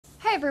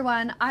Hi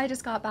everyone, I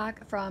just got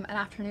back from an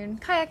afternoon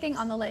kayaking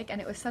on the lake and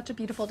it was such a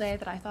beautiful day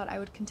that I thought I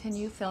would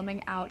continue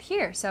filming out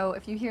here. So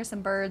if you hear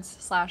some birds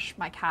slash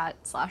my cat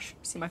slash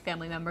see my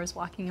family members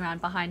walking around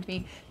behind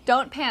me,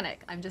 don't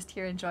panic. I'm just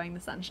here enjoying the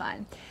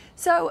sunshine.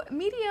 So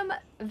Medium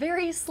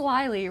very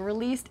slyly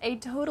released a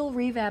total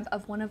revamp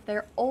of one of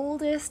their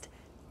oldest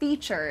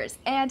features,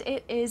 and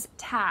it is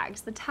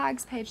tags. The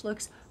tags page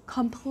looks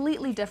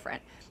completely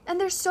different. And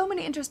there's so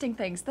many interesting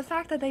things. The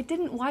fact that they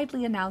didn't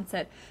widely announce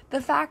it, the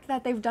fact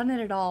that they've done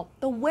it at all,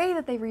 the way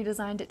that they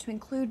redesigned it to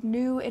include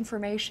new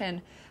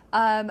information,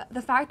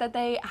 the fact that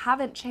they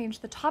haven't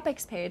changed the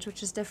topics page,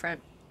 which is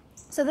different.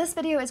 So this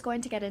video is going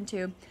to get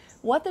into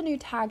what the new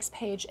tags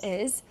page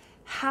is,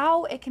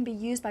 how it can be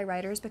used by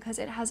writers because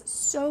it has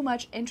so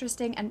much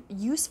interesting and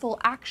useful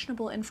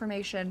actionable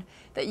information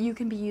that you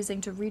can be using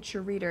to reach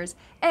your readers,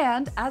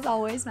 and as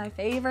always my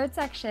favorite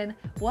section,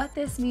 what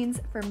this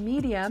means for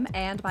Medium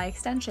and by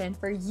extension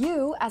for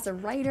you as a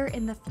writer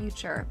in the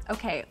future.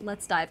 Okay,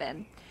 let's dive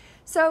in.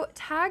 So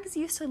tags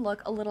used to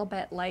look a little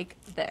bit like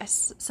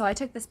this. So I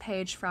took this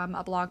page from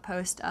a blog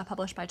post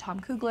published by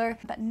Tom Kugler,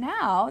 but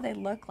now they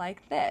look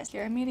like this.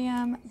 Here,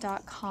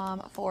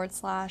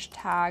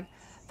 medium.com/tag/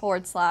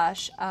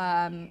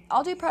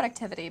 I'll do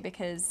productivity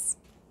because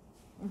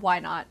why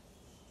not?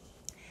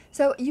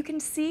 So you can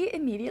see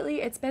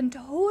immediately it's been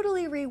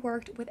totally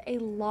reworked with a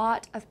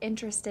lot of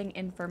interesting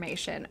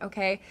information,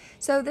 okay?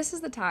 So this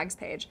is the tags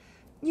page.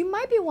 You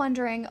might be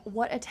wondering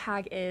what a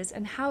tag is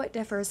and how it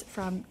differs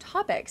from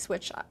topics,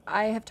 which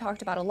I have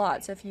talked about a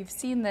lot. So if you've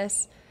seen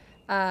this,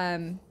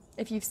 you've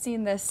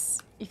seen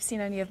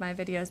any of my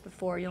videos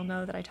before, you'll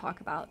know that I talk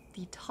about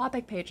the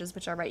topic pages,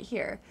 which are right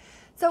here.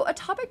 So a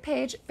topic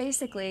page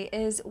basically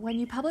is when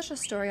you publish a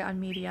story on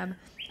Medium,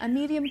 a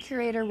Medium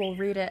curator will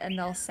read it and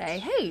they'll say,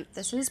 hey,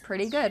 this is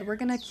pretty good. We're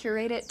going to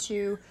curate it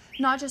to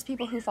not just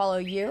people who follow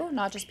you,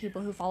 not just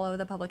people who follow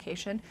the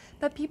publication,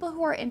 but people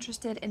who are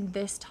interested in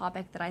this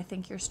topic that I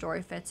think your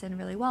story fits in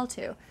really well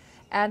to.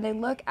 And they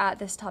look at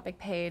this topic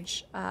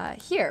page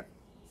here.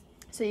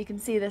 So you can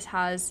see this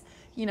has,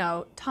 you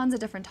know, tons of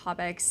different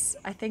topics.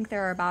 I think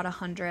there are about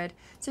 100.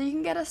 So you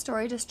can get a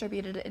story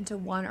distributed into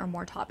one or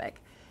more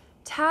topic.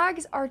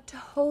 Tags are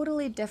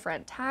totally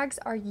different. Tags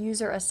are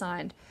user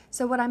assigned.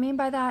 So what I mean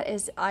by that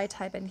is I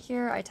type in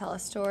here, I tell a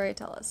story,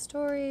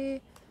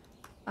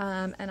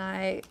 and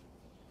I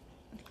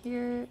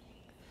hit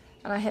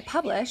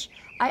publish.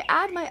 I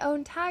add my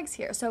own tags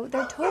here. So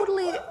they're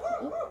totally,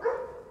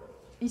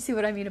 you see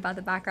what I mean about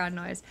the background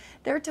noise.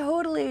 They're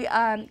totally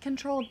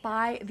controlled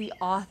by the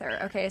author.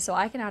 Okay, so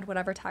I can add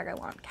whatever tag I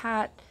want.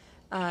 Cat,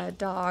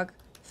 dog,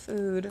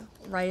 food,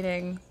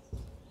 writing,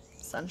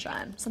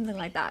 sunshine, something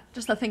like that.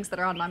 Just the things that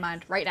are on my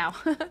mind right now.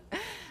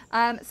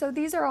 So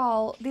these are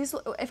all,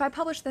 if I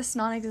publish this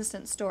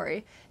non-existent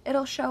story,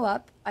 it'll show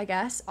up, I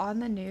guess,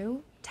 on the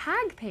new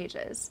tag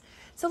pages.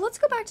 So let's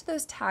go back to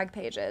those tag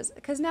pages,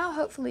 because now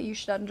hopefully you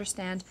should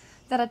understand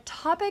that a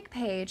topic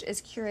page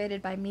is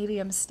curated by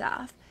Medium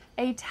staff.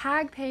 A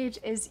tag page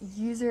is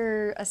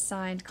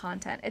user-assigned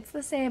content. It's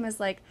the same as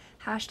like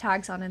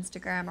hashtags on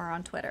Instagram or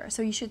on Twitter,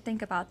 so you should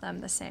think about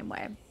them the same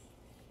way.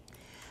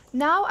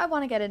 Now I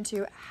want to get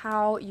into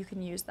how you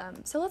can use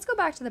them. So let's go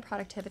back to the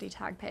productivity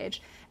tag page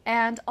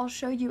and I'll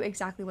show you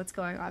exactly what's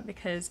going on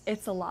because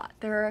it's a lot.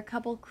 There are a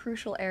couple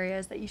crucial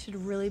areas that you should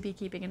really be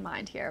keeping in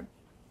mind here.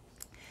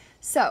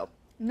 So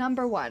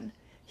number one,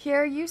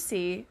 here you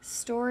see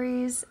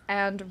stories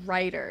and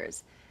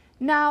writers.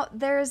 Now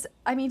there's,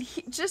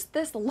 just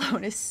this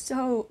alone is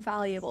so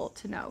valuable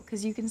to know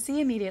because you can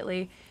see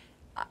immediately,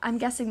 I'm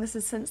guessing this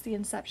is since the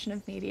inception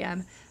of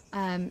Medium,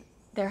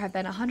 there have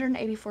been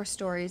 184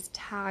 stories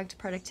tagged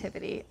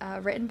productivity,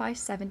 written by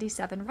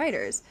 77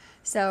 writers.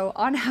 So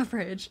on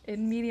average,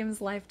 in Medium's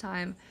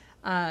lifetime,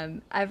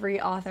 every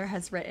author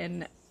has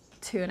written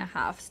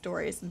 2.5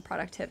 stories in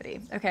productivity.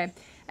 Okay,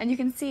 and you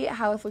can see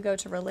how if we go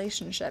to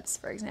relationships,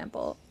 for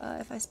example,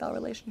 if I spell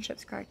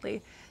relationships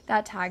correctly,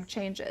 that tag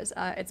changes.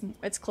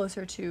 It's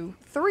closer to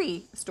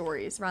 3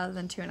 stories rather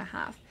than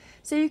 2.5.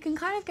 So you can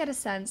kind of get a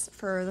sense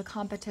for the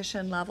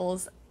competition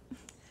levels.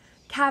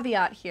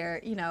 Caveat here,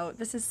 you know,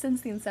 this is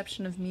since the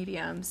inception of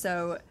Medium,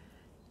 so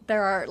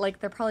there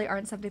probably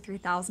aren't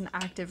 73,000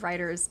 active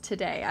writers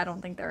today. I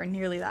don't think there are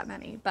nearly that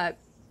many, but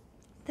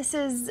this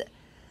is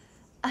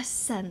a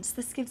sense.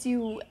 This gives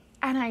you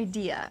an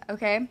idea,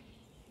 okay?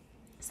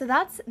 So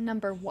that's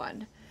number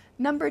one.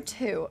 Number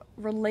two,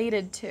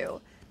 related to.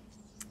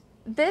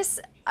 This,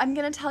 I'm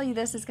going to tell you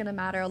this is going to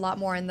matter a lot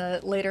more in the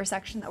later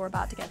section that we're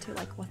about to get to,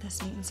 like what this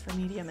means for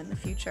Medium in the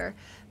future.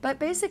 But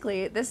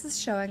basically, this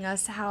is showing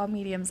us how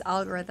Medium's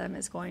algorithm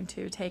is going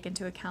to take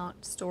into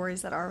account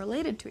stories that are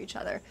related to each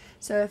other.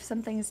 So if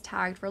something's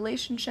tagged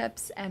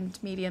relationships and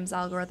Medium's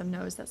algorithm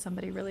knows that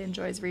somebody really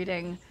enjoys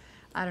reading,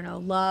 I don't know,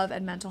 love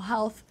and mental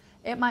health,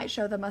 it might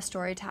show them a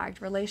story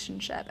tagged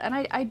relationship. And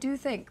I do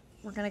think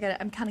we're going to get it.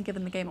 I'm kind of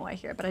giving the game away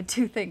here, but I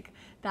do think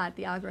that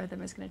the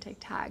algorithm is going to take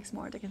tags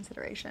more into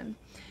consideration.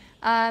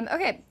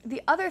 Okay,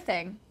 the other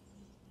thing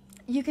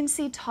you can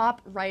see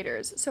top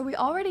writers. So we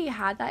already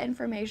had that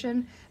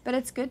information, but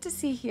it's good to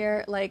see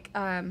here, like,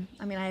 I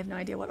mean, I have no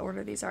idea what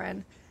order these are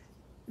in.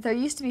 There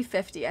used to be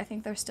 50, I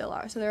think there still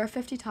are. So there are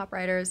 50 top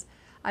writers.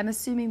 I'm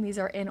assuming these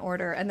are in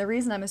order, and the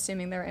reason I'm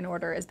assuming they're in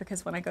order is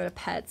because when I go to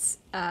pets,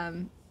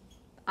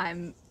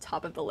 I'm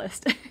top of the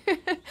list.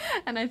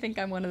 And I think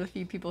I'm one of the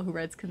few people who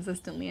writes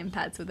consistently in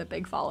pets with a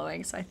big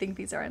following, so I think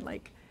these are in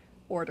like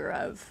order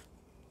of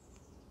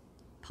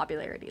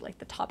popularity, like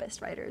the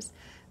toppest writers.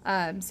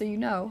 So you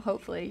know,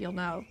 hopefully you'll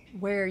know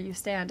where you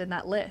stand in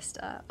that list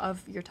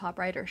of your top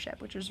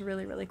writership, which is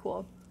really, really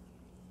cool.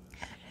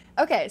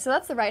 Okay, so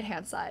that's the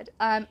right-hand side.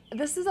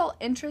 This is all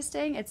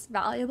interesting, it's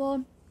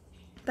valuable,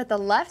 but the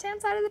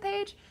left-hand side of the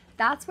page,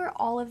 that's where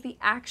all of the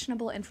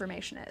actionable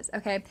information is,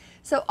 okay?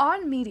 So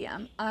on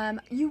Medium,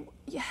 you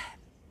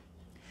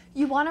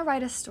want to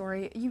write a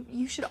story.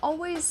 You should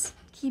always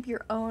keep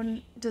your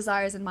own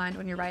desires in mind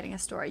when you're writing a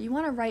story. You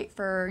want to write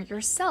for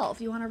yourself.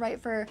 You want to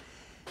write for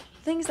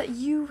things that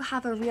you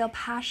have a real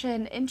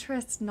passion,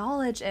 interest,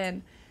 knowledge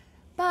in.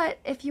 But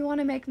if you want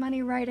to make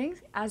money writing,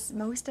 as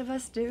most of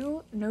us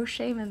do, no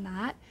shame in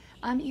that,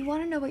 you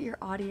want to know what your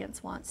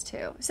audience wants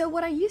too. So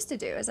what I used to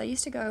do is I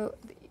used to go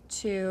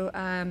to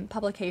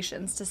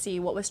publications to see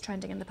what was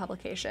trending in the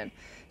publication.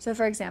 So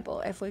for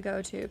example, if we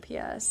go to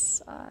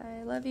PS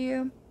I Love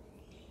You,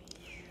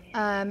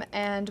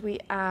 and we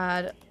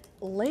add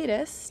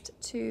latest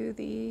to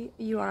the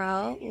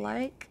URL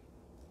like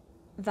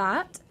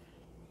that,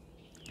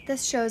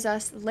 this shows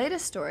us the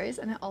latest stories,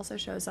 and it also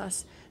shows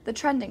us the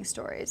trending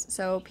stories.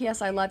 So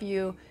PS I Love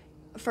You,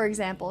 for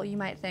example, you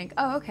might think,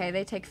 oh, okay,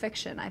 they take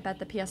fiction. I bet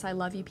the PS I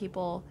Love You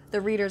people, the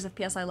readers of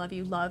PS I Love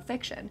You, love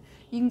fiction.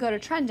 You can go to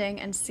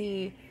trending and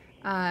see,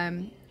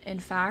 in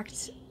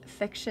fact,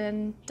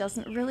 fiction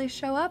doesn't really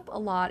show up a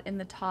lot in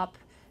the top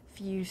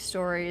few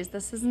stories.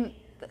 This isn't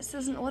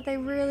what they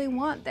really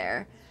want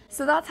there.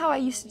 So that's how I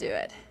used to do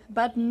it.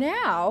 But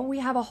now we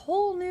have a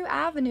whole new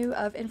avenue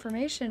of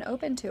information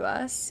open to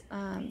us.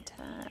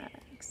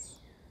 Tags,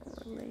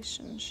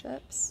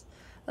 relationships.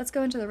 Let's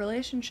go into the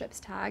relationships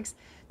tags.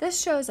 This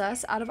shows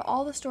us, out of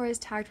all the stories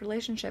tagged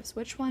relationships,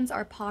 which ones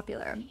are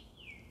popular.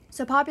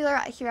 So popular,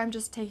 here I'm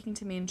just taking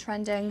to mean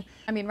trending.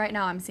 I mean, right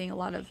now I'm seeing a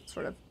lot of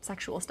sort of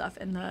sexual stuff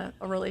in the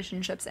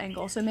relationships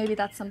angle, so maybe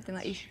that's something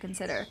that you should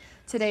consider.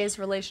 Today's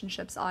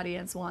relationships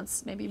audience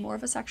wants maybe more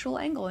of a sexual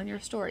angle in your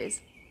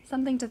stories.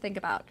 Something to think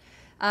about.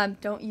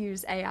 Don't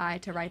use AI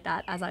to write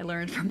that, as I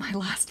learned from my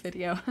last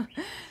video.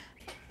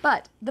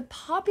 But the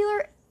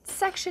popular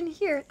section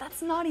here,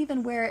 that's not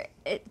even where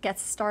it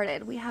gets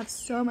started. We have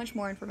so much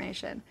more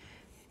information.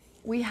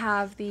 We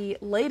have the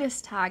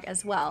latest tag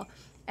as well.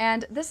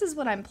 And this is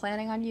what I'm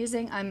planning on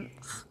using. I'm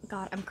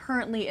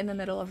currently in the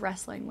middle of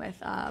wrestling with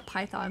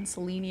Python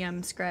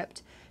Selenium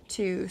script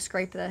to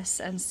scrape this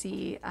and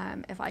see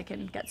if I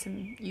can get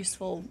some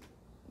useful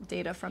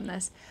data from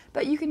this.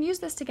 But you can use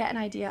this to get an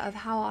idea of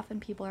how often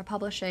people are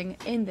publishing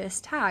in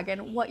this tag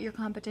and what your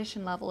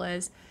competition level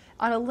is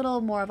on a little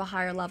more of a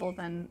higher level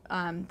than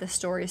the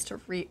stories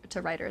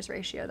to writers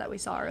ratio that we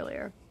saw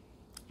earlier.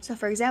 So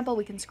for example,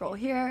 we can scroll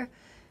here.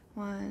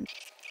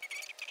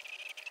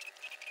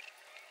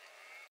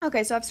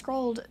 Okay, so I've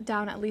scrolled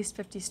down at least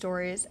 50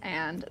 stories,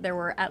 and there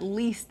were at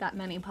least that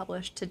many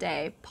published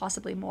today,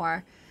 possibly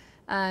more.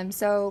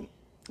 So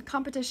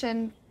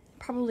competition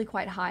probably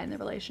quite high in the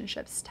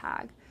relationships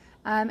tag.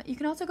 You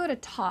can also go to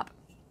top.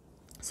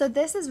 So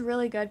this is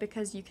really good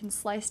because you can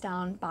slice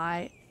down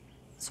by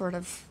sort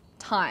of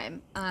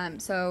time.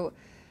 So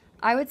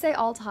I would say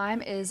all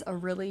time is a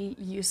really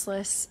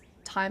useless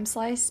time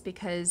slice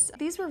because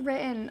these were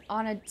written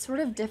on a sort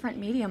of different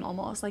medium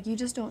almost. Like, you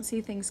just don't see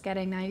things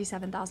getting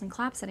 97,000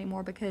 claps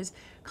anymore because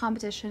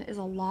competition is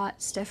a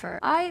lot stiffer.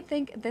 I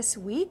think this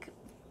week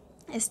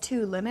is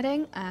too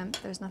limiting.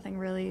 There's nothing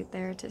really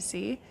there to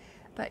see.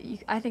 But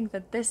I think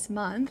that this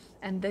month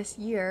and this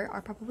year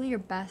are probably your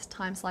best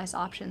time slice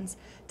options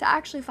to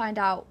actually find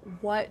out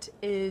what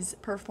is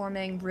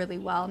performing really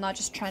well, not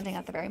just trending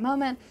at the very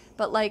moment,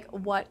 but like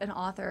what an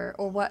author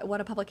or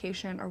what a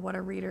publication or what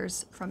a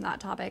readers from that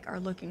topic are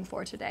looking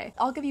for today.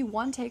 I'll give you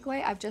one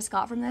takeaway I've just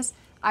got from this.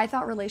 I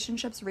thought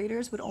relationships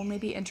readers would only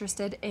be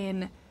interested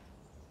in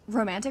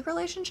romantic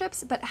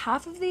relationships, but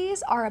half of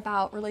these are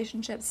about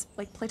relationships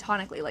like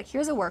platonically. Like,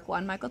 here's a work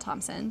one, Michael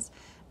Thompson's.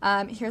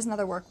 Here's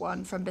another work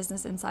one from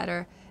Business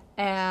Insider,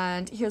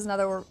 and here's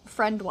another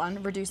friend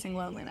one, Reducing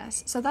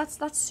Loneliness. So that's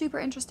super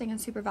interesting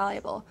and super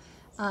valuable.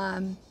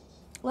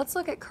 Let's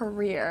look at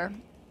career,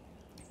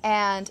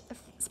 and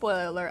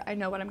spoiler alert, I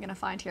know what I'm going to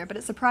find here, but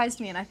it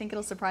surprised me, and I think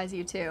it'll surprise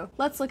you too.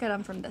 Let's look at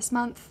them from this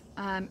month.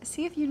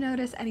 See if you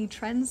notice any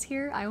trends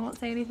here. I won't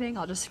say anything.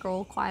 I'll just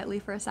scroll quietly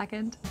for a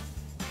second.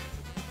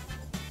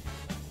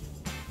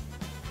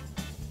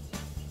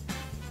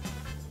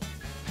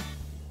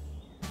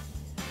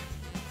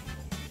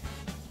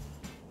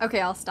 Okay,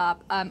 I'll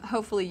stop.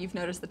 Hopefully you've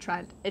noticed the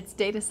trend. It's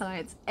data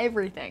science,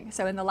 everything.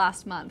 So in the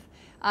last month,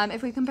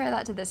 if we compare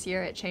that to this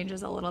year, it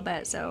changes a little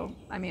bit. So,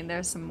 I mean,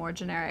 there's some more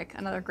generic,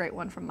 another great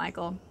one from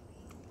Michael,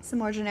 some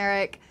more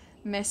generic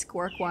MISC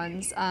work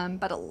ones,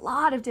 but a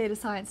lot of data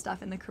science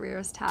stuff in the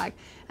careers tag.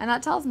 And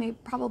that tells me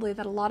probably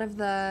that a lot of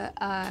the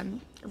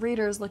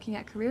readers looking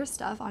at career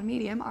stuff on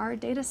Medium are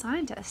data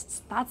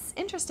scientists. That's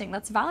interesting.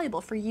 That's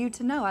valuable for you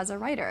to know as a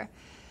writer.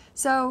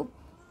 So,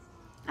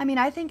 I mean,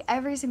 I think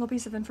every single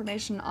piece of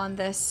information on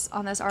this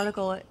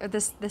article, or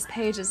this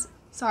page is,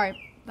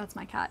 sorry, that's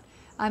my cat,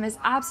 is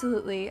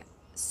absolutely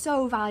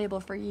so valuable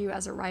for you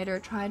as a writer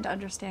trying to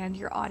understand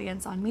your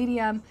audience on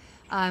Medium.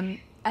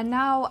 And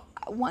now,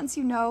 now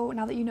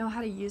that you know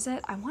how to use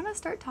it, I want to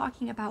start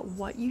talking about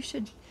what you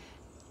should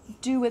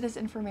do with this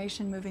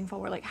information moving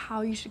forward, like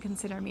how you should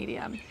consider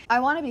Medium. I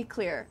want to be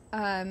clear.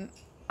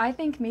 I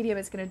think Medium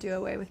is going to do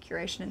away with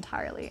curation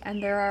entirely,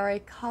 and there are a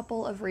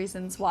couple of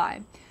reasons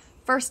why.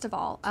 First of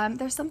all,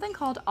 there's something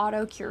called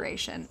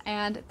auto-curation,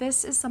 and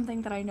this is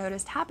something that I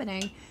noticed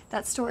happening,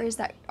 that stories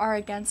that are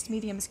against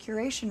Medium's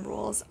curation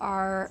rules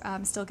are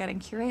still getting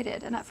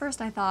curated. And at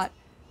first I thought,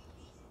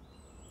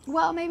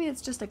 well, maybe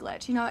it's just a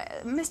glitch. You know,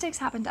 mistakes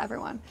happen to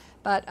everyone,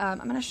 but I'm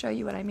going to show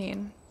you what I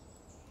mean,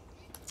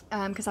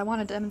 because I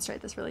want to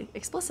demonstrate this really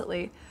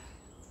explicitly.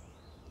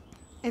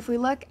 If we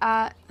look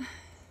at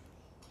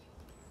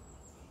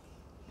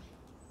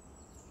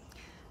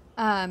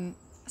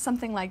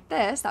something like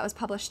this that was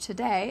published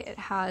today, it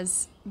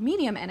has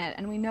Medium in it,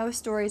 and we know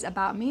stories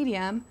about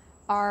Medium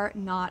are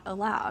not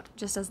allowed,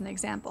 just as an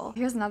example.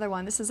 Here's another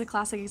one. This is a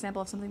classic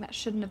example of something that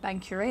shouldn't have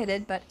been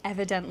curated, but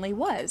evidently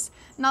was.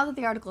 Not that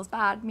the article is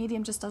bad,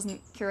 Medium just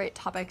doesn't curate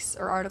topics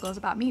or articles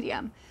about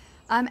Medium.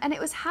 And it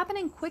was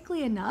happening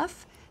quickly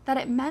enough that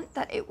it meant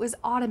that it was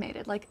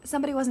automated. Like,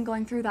 somebody wasn't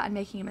going through that and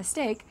making a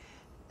mistake.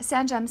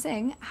 Sanjam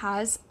Singh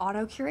has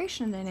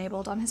auto-curation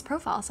enabled on his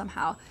profile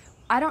somehow.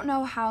 I don't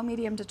know how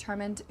Medium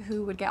determined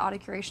who would get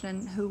auto-curation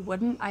and who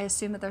wouldn't. I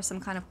assume that there's some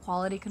kind of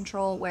quality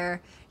control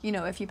where, you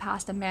know, if you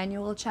passed a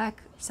manual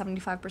check,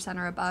 75%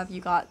 or above,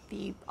 you got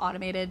the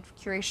automated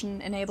curation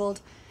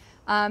enabled.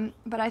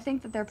 But I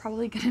think that they're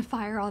probably going to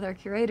fire all their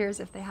curators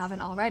if they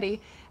haven't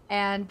already,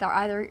 and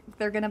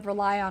they're going to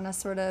rely on a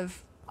sort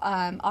of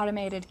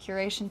automated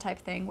curation type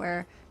thing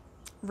where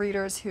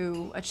readers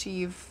who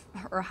achieve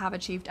or have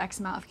achieved X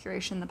amount of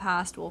curation in the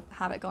past will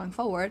have it going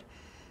forward.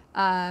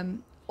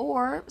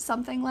 Or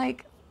something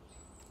like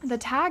the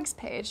tags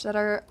page that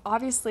are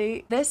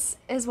obviously, this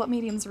is what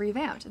Medium's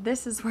revamped.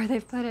 This is where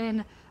they've put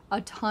in a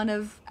ton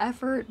of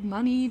effort,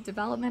 money,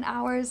 development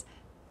hours.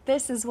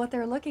 This is what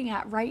they're looking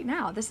at right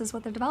now. This is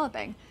what they're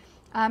developing.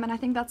 And I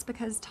think that's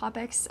because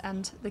topics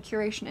and the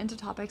curation into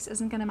topics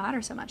isn't going to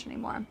matter so much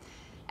anymore.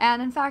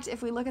 And in fact,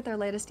 if we look at their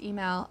latest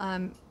email,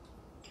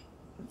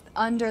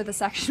 under the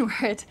section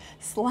where it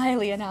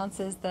slyly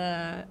announces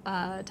the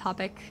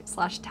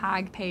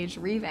topic/tag page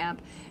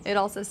revamp, it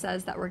also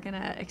says that we're going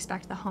to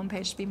expect the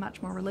homepage to be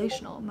much more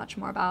relational, much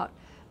more about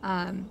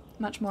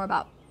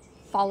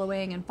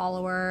following and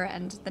follower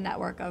and the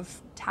network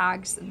of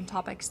tags and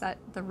topics that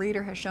the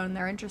reader has shown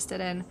they're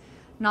interested in,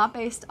 not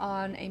based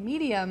on a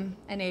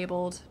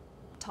Medium-enabled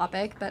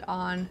topic, but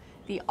on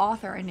the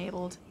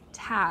author-enabled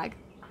tag.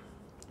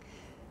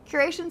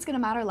 Curation is going to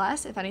matter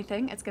less, if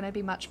anything. It's going to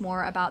be much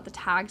more about the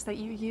tags that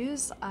you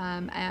use,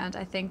 and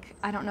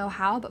I don't know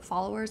how, but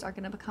followers are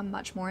going to become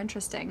much more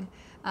interesting,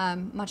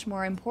 much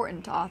more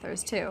important to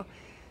authors too.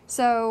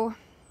 So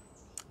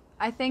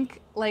I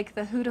think like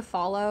the who to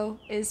follow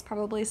is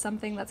probably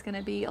something that's going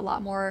to be a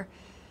lot more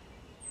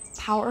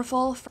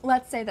powerful.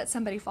 Let's say that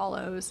somebody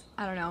follows,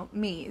 I don't know,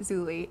 me,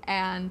 Zuli,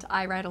 and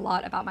I write a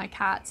lot about my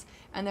cats,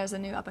 and there's a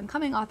new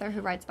up-and-coming author who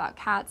writes about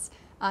cats.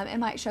 It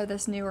might show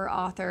this newer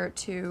author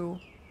to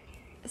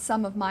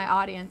some of my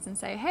audience and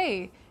say,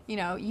 hey, you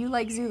know, you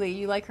like Zuli,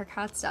 you like her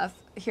cat stuff,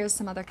 here's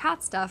some other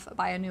cat stuff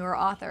by a newer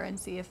author, and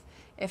see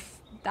if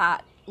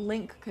that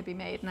link could be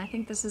made. And I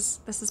think this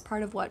is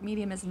part of what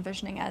Medium is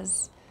envisioning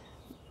as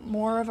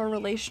more of a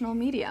relational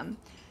medium.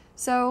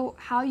 So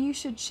how you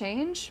should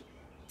change: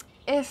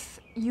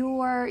 if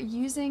you're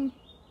using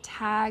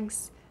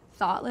tags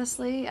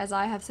thoughtlessly, as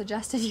I have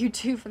suggested you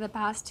do for the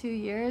past 2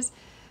 years,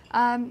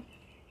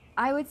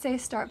 I would say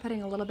start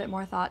putting a little bit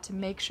more thought to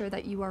make sure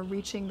that you are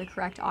reaching the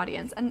correct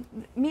audience. And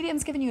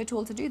Medium's giving you a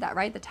tool to do that,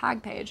 right? The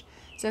tag page.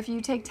 So if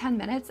you take 10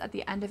 minutes at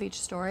the end of each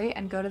story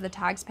and go to the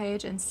tags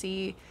page and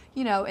see,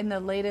 you know, in the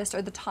latest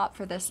or the top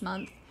for this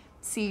month,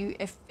 see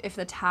if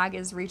the tag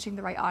is reaching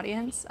the right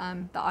audience,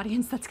 the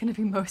audience that's going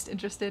to be most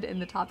interested in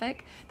the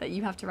topic that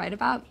you have to write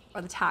about,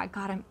 or the tag.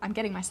 God, I'm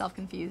getting myself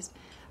confused.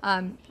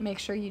 Make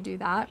sure you do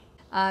that.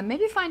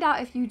 Maybe find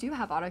out if you do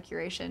have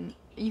auto-curation.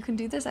 You can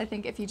do this, I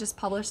think, if you just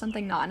publish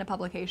something not in a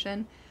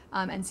publication,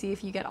 and see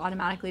if you get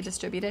automatically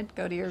distributed.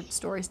 Go to your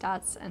story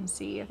stats and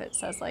see if it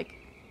says like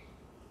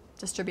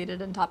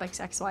distributed in topics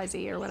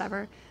XYZ or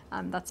whatever.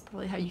 That's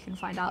probably how you can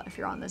find out if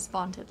you're on this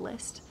vaunted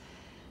list.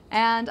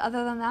 And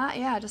other than that,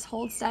 yeah, just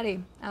hold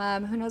steady.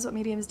 Who knows what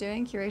Medium is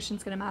doing?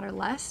 Curation's going to matter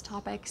less.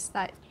 Topics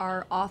that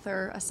are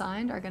author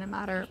assigned are going to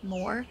matter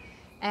more.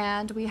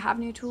 and we have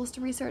new tools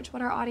to research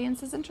what our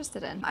audience is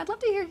interested in. I'd love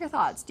to hear your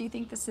thoughts. Do you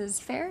think this is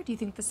fair? Do you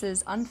think this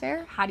is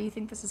unfair? How do you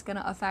think this is going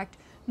to affect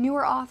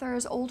newer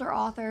authors, older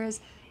authors?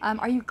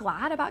 Are you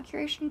glad about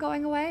curation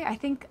going away? I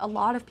think a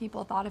lot of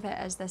people thought of it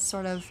as this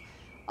sort of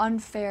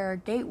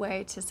unfair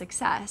gateway to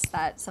success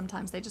that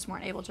sometimes they just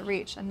weren't able to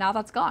reach, and now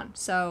that's gone.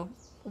 So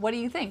what do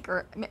you think?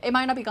 Or it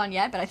might not be gone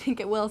yet, but I think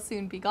it will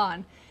soon be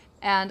gone.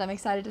 And I'm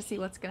excited to see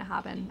what's going to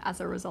happen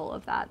as a result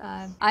of that.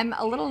 I'm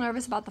a little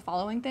nervous about the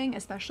following thing,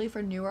 especially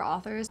for newer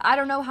authors. I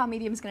don't know how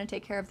Medium's going to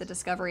take care of the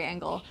discovery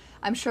angle.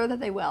 I'm sure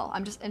that they will.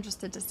 I'm just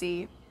interested to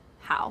see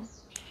how.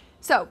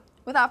 So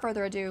without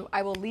further ado,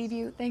 I will leave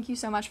you. Thank you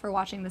so much for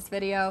watching this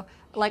video.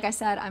 Like I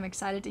said, I'm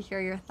excited to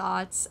hear your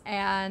thoughts,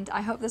 and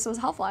I hope this was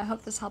helpful. I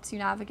hope this helps you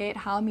navigate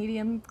how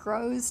Medium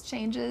grows,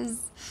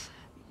 changes,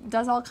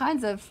 does all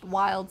kinds of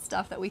wild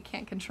stuff that we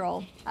can't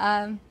control.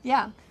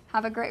 Yeah.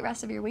 Have a great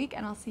rest of your week,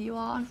 and I'll see you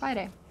all on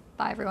Friday.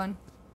 Bye, everyone.